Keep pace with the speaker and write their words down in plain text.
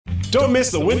Don't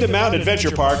miss the Windham Mtn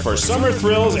Adventure Park for summer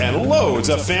thrills and loads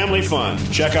of family fun.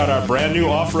 Check out our brand new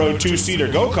off-road 2-seater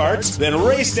go-karts, then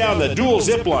race down the dual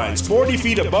zip lines 40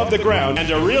 feet above the ground, and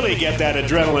to really get that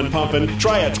adrenaline pumping,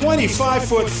 try a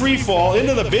 25-foot free fall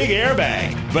into the big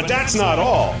airbag. But that's not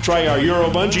all. Try our Euro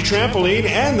bungee trampoline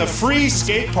and the free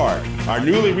skate park. Our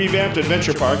newly revamped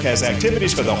adventure park has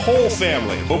activities for the whole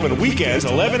family. Open weekends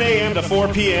 11 a.m. to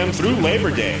 4 p.m. through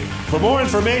Labor Day. For more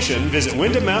information, visit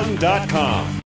WindhamMtn.com.